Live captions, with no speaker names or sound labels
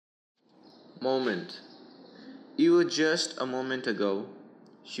Moment. Even just a moment ago,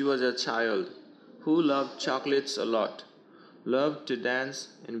 she was a child who loved chocolates a lot, loved to dance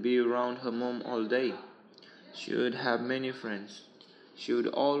and be around her mom all day. She would have many friends. She would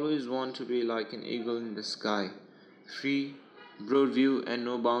always want to be like an eagle in the sky, free, broad view, and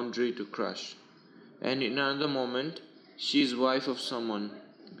no boundary to crush. And in another moment, she is wife of someone,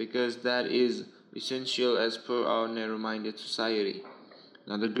 because that is essential as per our narrow minded society.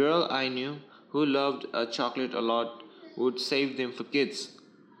 Now, the girl I knew who loved a chocolate a lot would save them for kids,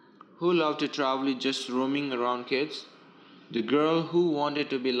 who loved to travel just roaming around kids. The girl who wanted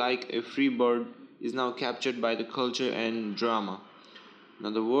to be like a free bird is now captured by the culture and drama. Now,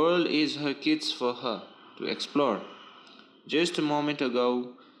 the world is her kids for her to explore. Just a moment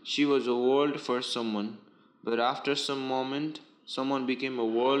ago, she was a world for someone, but after some moment, someone became a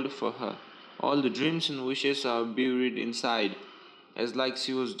world for her. All the dreams and wishes are buried inside, as like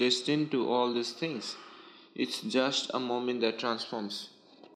she was destined to all these things. It's just a moment that transforms.